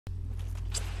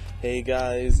Hey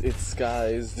guys, it's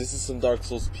Skies. This is some Dark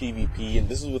Souls PvP, and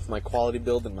this is with my quality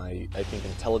build and my, I think,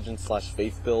 intelligence slash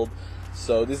faith build.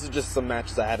 So this is just some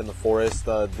matches I had in the forest.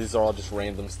 These are all just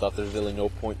random stuff. There's really no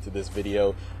point to this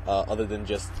video other than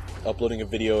just uploading a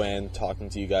video and talking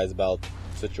to you guys about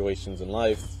situations in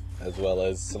life as well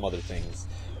as some other things.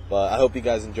 But I hope you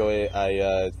guys enjoy it.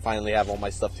 I finally have all my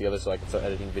stuff together so I can start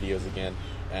editing videos again,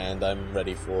 and I'm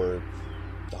ready for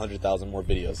 100,000 more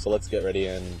videos. So let's get ready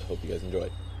and hope you guys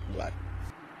enjoy. Bye.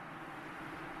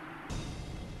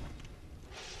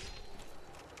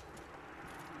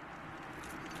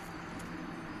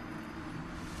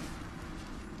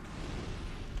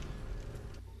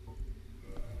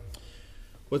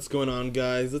 What's going on,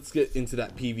 guys? Let's get into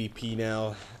that PvP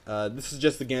now. This is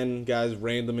just, again, guys,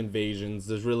 random invasions.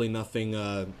 There's really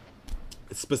nothing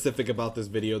specific about this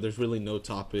video. There's really no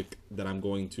topic that I'm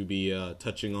going to be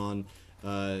touching on.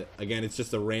 Again, it's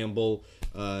just a ramble,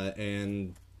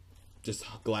 and just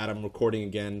glad I'm recording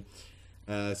again.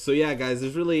 So yeah, guys,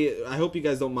 I hope you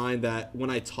guys don't mind that when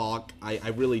I talk, I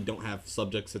really don't have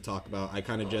subjects to talk about. I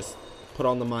kind of just put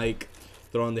on the mic,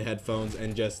 throw on the headphones,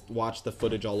 and just watch the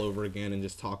footage all over again and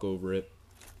just talk over it.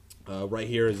 Right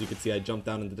here, as you can see, I jumped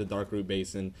down into the Darkroot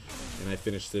Basin, and I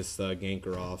finished this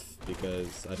ganker off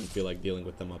because I didn't feel like dealing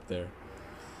with them up there.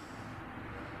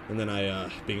 And then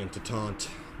I began to taunt.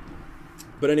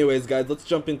 But anyways, guys, let's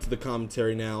jump into the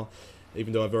commentary now,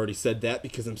 even though I've already said that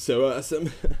because I'm so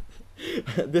awesome.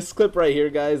 This clip right here,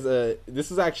 guys,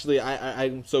 this is actually,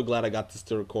 I'm so glad I got this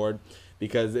to record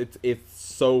because it's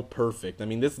so perfect. I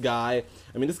mean, this guy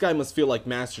must feel like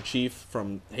Master Chief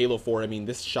from Halo 4. I mean,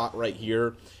 this shot right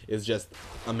here is just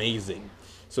amazing.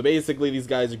 So basically, these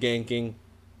guys are ganking,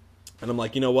 and I'm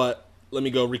like, you know what? Let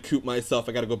me go recoup myself.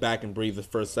 I got to go back and breathe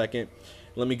for a second.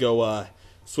 Let me go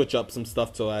switch up some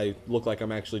stuff so I look like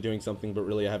I'm actually doing something, but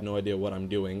really I have no idea what I'm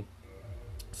doing.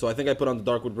 So I think I put on the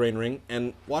Darkwood Brain Ring,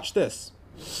 and watch this.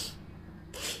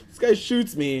 This guy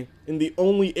shoots me in the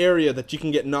only area that you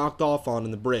can get knocked off on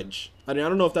in the bridge. I mean, I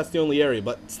don't know if that's the only area,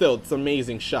 but still, it's an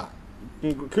amazing shot.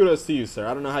 Kudos to you, sir.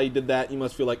 I don't know how you did that. You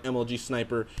must feel like MLG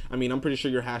Sniper. I mean, I'm pretty sure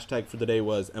your hashtag for the day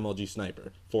was MLG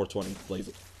Sniper 420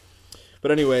 Blaze.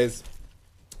 But anyways,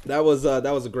 that was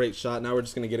a great shot. Now we're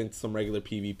just gonna get into some regular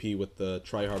PvP with the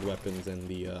tryhard weapons and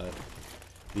the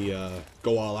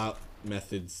go all out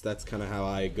methods. That's kind of how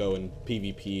I go in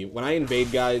PvP. When I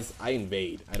invade, guys, I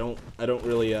invade. I don't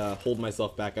really hold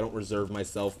myself back. I don't reserve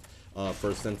myself for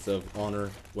a sense of honor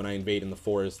when I invade in the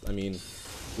forest. I mean,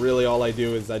 really all I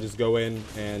do is I just go in,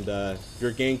 and if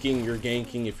you're ganking, you're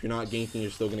ganking. If you're not ganking,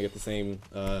 you're still gonna get the same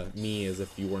me as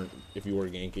if you were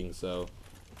ganking. So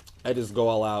I just go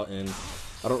all out, and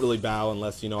I don't really bow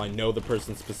unless, you know, I know the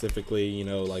person specifically, you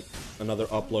know, like another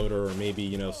uploader or maybe,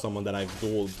 you know, someone that I've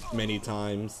dueled many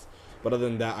times. But other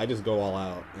than that, I just go all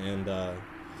out.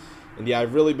 And yeah,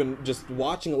 I've really been just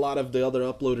watching a lot of the other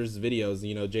uploaders' videos.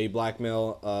 You know, Jay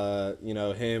Blackmail, you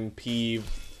know, him, Peeve,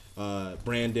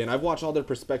 Brandon. I've watched all their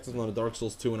perspectives on the Dark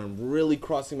Souls 2, and I'm really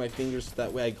crossing my fingers so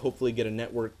that way I hopefully get a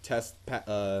network test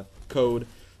code,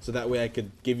 so that way I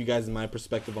could give you guys my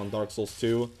perspective on Dark Souls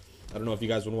 2. I don't know if you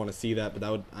guys would want to see that,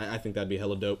 but I think that'd be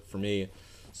hella dope for me.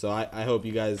 So I hope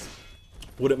you guys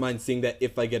wouldn't mind seeing that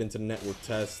if I get into the network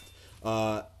test.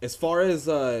 As far as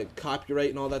copyright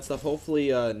and all that stuff, hopefully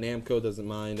Namco doesn't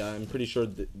mind. I'm pretty sure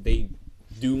that they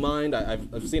do mind.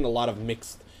 I've seen a lot of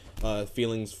mixed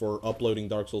feelings for uploading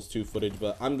Dark Souls 2 footage,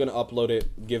 but I'm gonna upload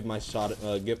it, give my shot,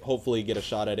 hopefully get a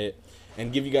shot at it,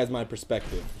 and give you guys my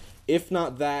perspective. If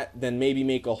not that, then maybe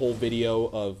make a whole video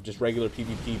of just regular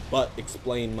PvP, but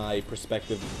explain my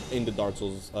perspective in the Dark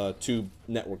Souls 2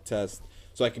 network test.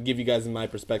 So I could give you guys my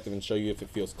perspective and show you if it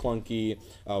feels clunky,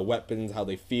 weapons, how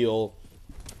they feel,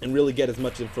 and really get as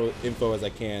much info as I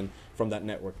can from that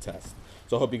network test.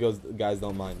 So I hope you guys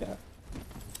don't mind that.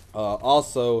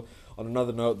 Also, on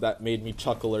another note that made me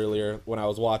chuckle earlier when I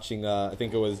was watching, I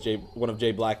think it was one of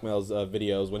Jay Blackmail's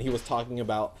videos, when he was talking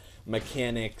about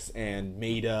mechanics and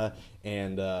meta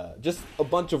and just a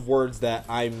bunch of words that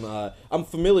I'm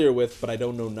familiar with, but I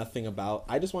don't know nothing about.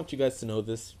 I just want you guys to know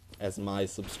this as my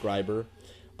subscriber.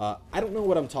 I don't know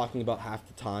what I'm talking about half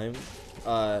the time.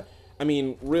 I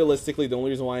mean, realistically, the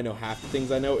only reason why I know half the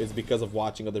things I know is because of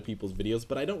watching other people's videos,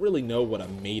 but I don't really know what a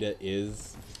meta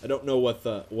is. I don't know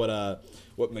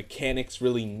what mechanics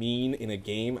really mean in a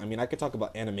game. I mean, I could talk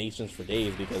about animations for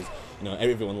days because, you know,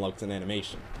 everyone loves an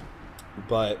animation.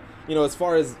 But, you know, as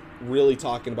far as really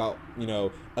talking about, you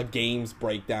know, a game's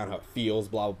breakdown, how it feels,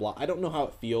 blah, blah, blah, I don't know how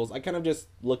it feels. I kind of just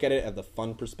look at it as the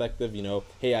fun perspective, you know,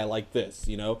 hey, I like this,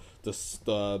 you know,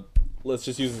 let's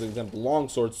just use as an example,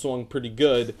 longsword swung pretty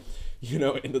good, you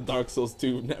know, in the Dark Souls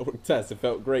 2 network test. It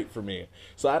felt great for me.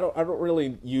 So I don't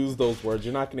really use those words.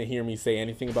 You're not going to hear me say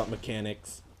anything about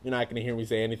mechanics. You're not going to hear me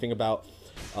say anything about,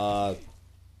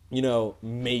 you know,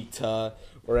 meta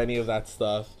or any of that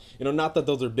stuff. You know, not that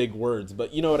those are big words,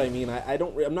 but you know what I mean.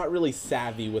 I'm not really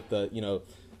savvy with the, you know,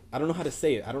 I don't know how to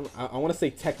say it. I want to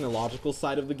say technological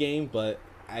side of the game, but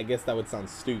I guess that would sound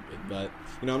stupid. But,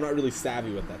 you know, I'm not really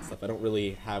savvy with that stuff. I don't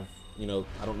really have, you know,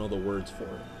 I don't know the words for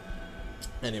it.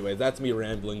 Anyway, that's me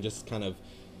rambling, just kind of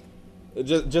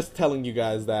just telling you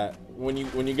guys that when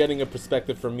you're getting a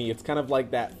perspective from me, it's kind of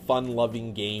like that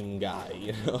fun-loving game guy,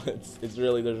 you know. It's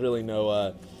really, there's really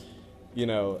no you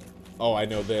know, oh, I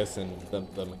know this and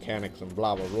the mechanics and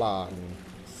blah blah blah and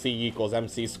C equals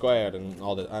MC squared and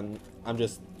all that. I'm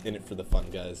just in it for the fun,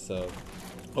 guys. So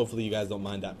hopefully you guys don't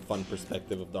mind that fun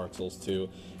perspective of Dark Souls 2.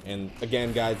 And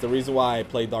again, guys, the reason why I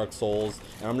play Dark Souls,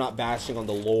 and I'm not bashing on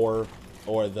the lore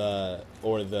or the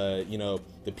you know,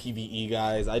 the PvE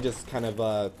guys. I just kind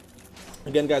of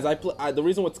again, guys, the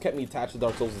reason what's kept me attached to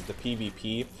Dark Souls is the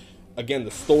PvP. Again,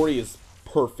 the story is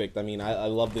perfect. I mean, I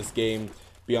love this game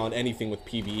beyond anything with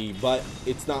PvE, but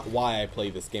it's not why I play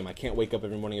this game. I can't wake up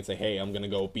every morning and say, hey, I'm gonna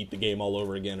go beat the game all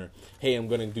over again, or hey, I'm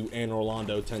gonna do Anne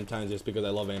Orlando 10 times just because I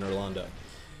love Anne Orlando.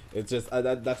 It's just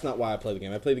that's not why I play the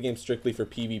game. I play the game strictly for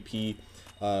PvP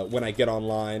when I get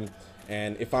online.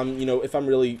 And if I'm, you know, if I'm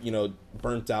really, you know,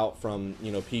 burnt out from,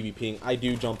 you know, PvPing, I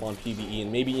do jump on PvE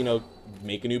and maybe, you know,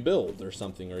 make a new build or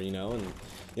something, or, you know, and,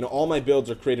 you know, all my builds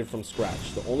are created from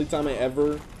scratch. The only time I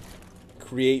ever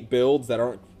create builds that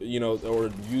aren't, you know,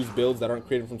 or use builds that aren't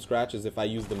created from scratch is if I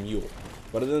use the mule.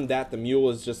 But other than that, the mule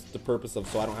is just the purpose of,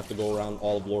 so I don't have to go around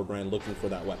all of Lord Brand looking for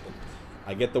that weapon.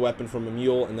 I get the weapon from a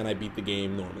mule and then I beat the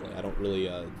game normally. I don't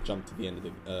really jump to the end of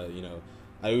the, you know,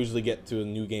 I usually get to a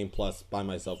new game plus by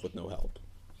myself with no help.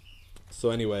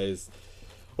 So anyways,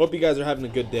 hope you guys are having a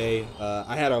good day.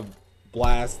 I had a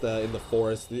blast in the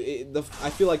forest.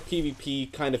 I feel like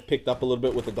PvP kind of picked up a little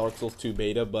bit with the Dark Souls 2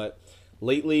 beta, but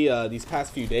lately, these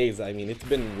past few days, I mean, it's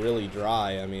been really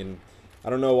dry. I mean,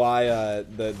 I don't know why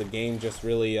the game just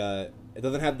really, it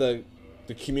doesn't have the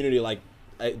community like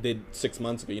it did 6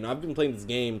 months ago. You know, I've been playing this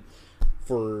game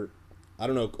for, I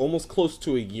don't know, almost close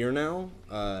to a year now.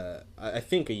 I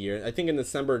think a year. I think in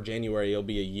December or January it'll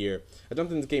be a year. I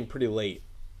jumped in this game pretty late,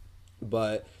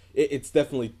 but it's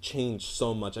definitely changed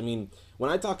so much. I mean, when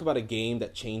I talk about a game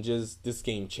that changes, this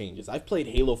game changes. I've played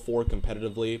Halo 4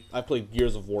 competitively. I've played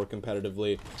Gears of War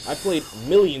competitively. I've played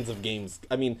millions of games.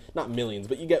 I mean, not millions,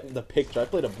 but you get the picture. I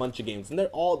played a bunch of games, and they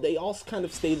all kind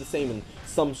of stay the same in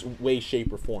some way,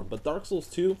 shape, or form. But Dark Souls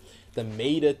 2, the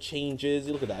meta changes.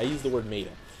 You look at that. I use the word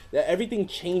meta. Everything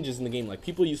changes in the game. Like,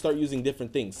 you start using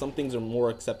different things. Some things are more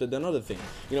accepted than other things.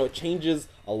 You know, it changes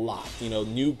a lot. You know,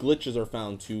 new glitches are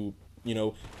found to, you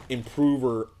know, improve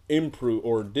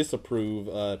or disapprove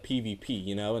PvP,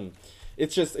 you know, and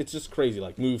it's just crazy,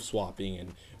 like move swapping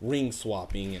and ring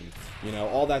swapping and, you know,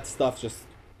 all that stuff. Just,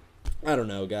 I don't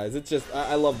know, guys. It's just,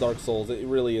 I love Dark Souls. It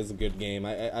really is a good game.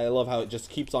 I love how it just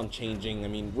keeps on changing. I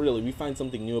mean, really, we find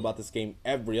something new about this game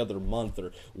every other month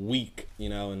or week, you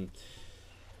know, and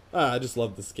I just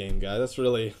love this game, guys. That's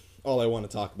really all I want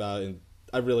to talk about, and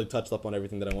I really touched up on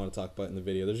everything that I want to talk about in the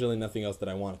video. There's really nothing else that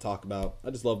I want to talk about. I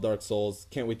just love Dark Souls.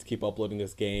 Can't wait to keep uploading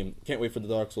this game. Can't wait for the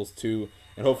Dark Souls 2,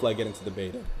 and hopefully I get into the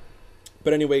beta.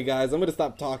 But anyway, guys, I'm going to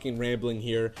stop talking, rambling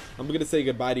here. I'm going to say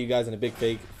goodbye to you guys in a big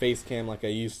fake face cam like I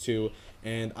used to,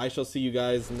 and I shall see you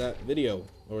guys in that video,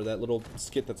 or that little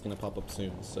skit that's going to pop up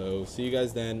soon. So see you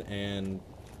guys then, and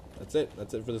that's it.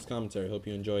 That's it for this commentary. Hope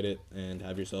you enjoyed it, and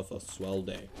have yourself a swell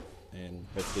day. And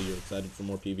hopefully you're excited for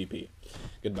more PvP.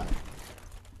 Goodbye.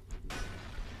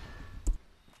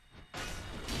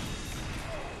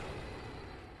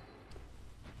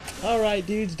 Alright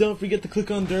dudes, don't forget to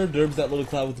click on Derb. Derb's that little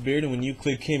cloud with the beard, and when you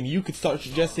click him, you could start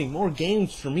suggesting more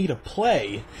games for me to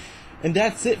play. And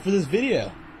that's it for this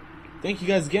video. Thank you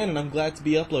guys again, and I'm glad to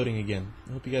be uploading again.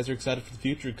 I hope you guys are excited for the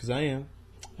future, because I am.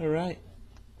 Alright.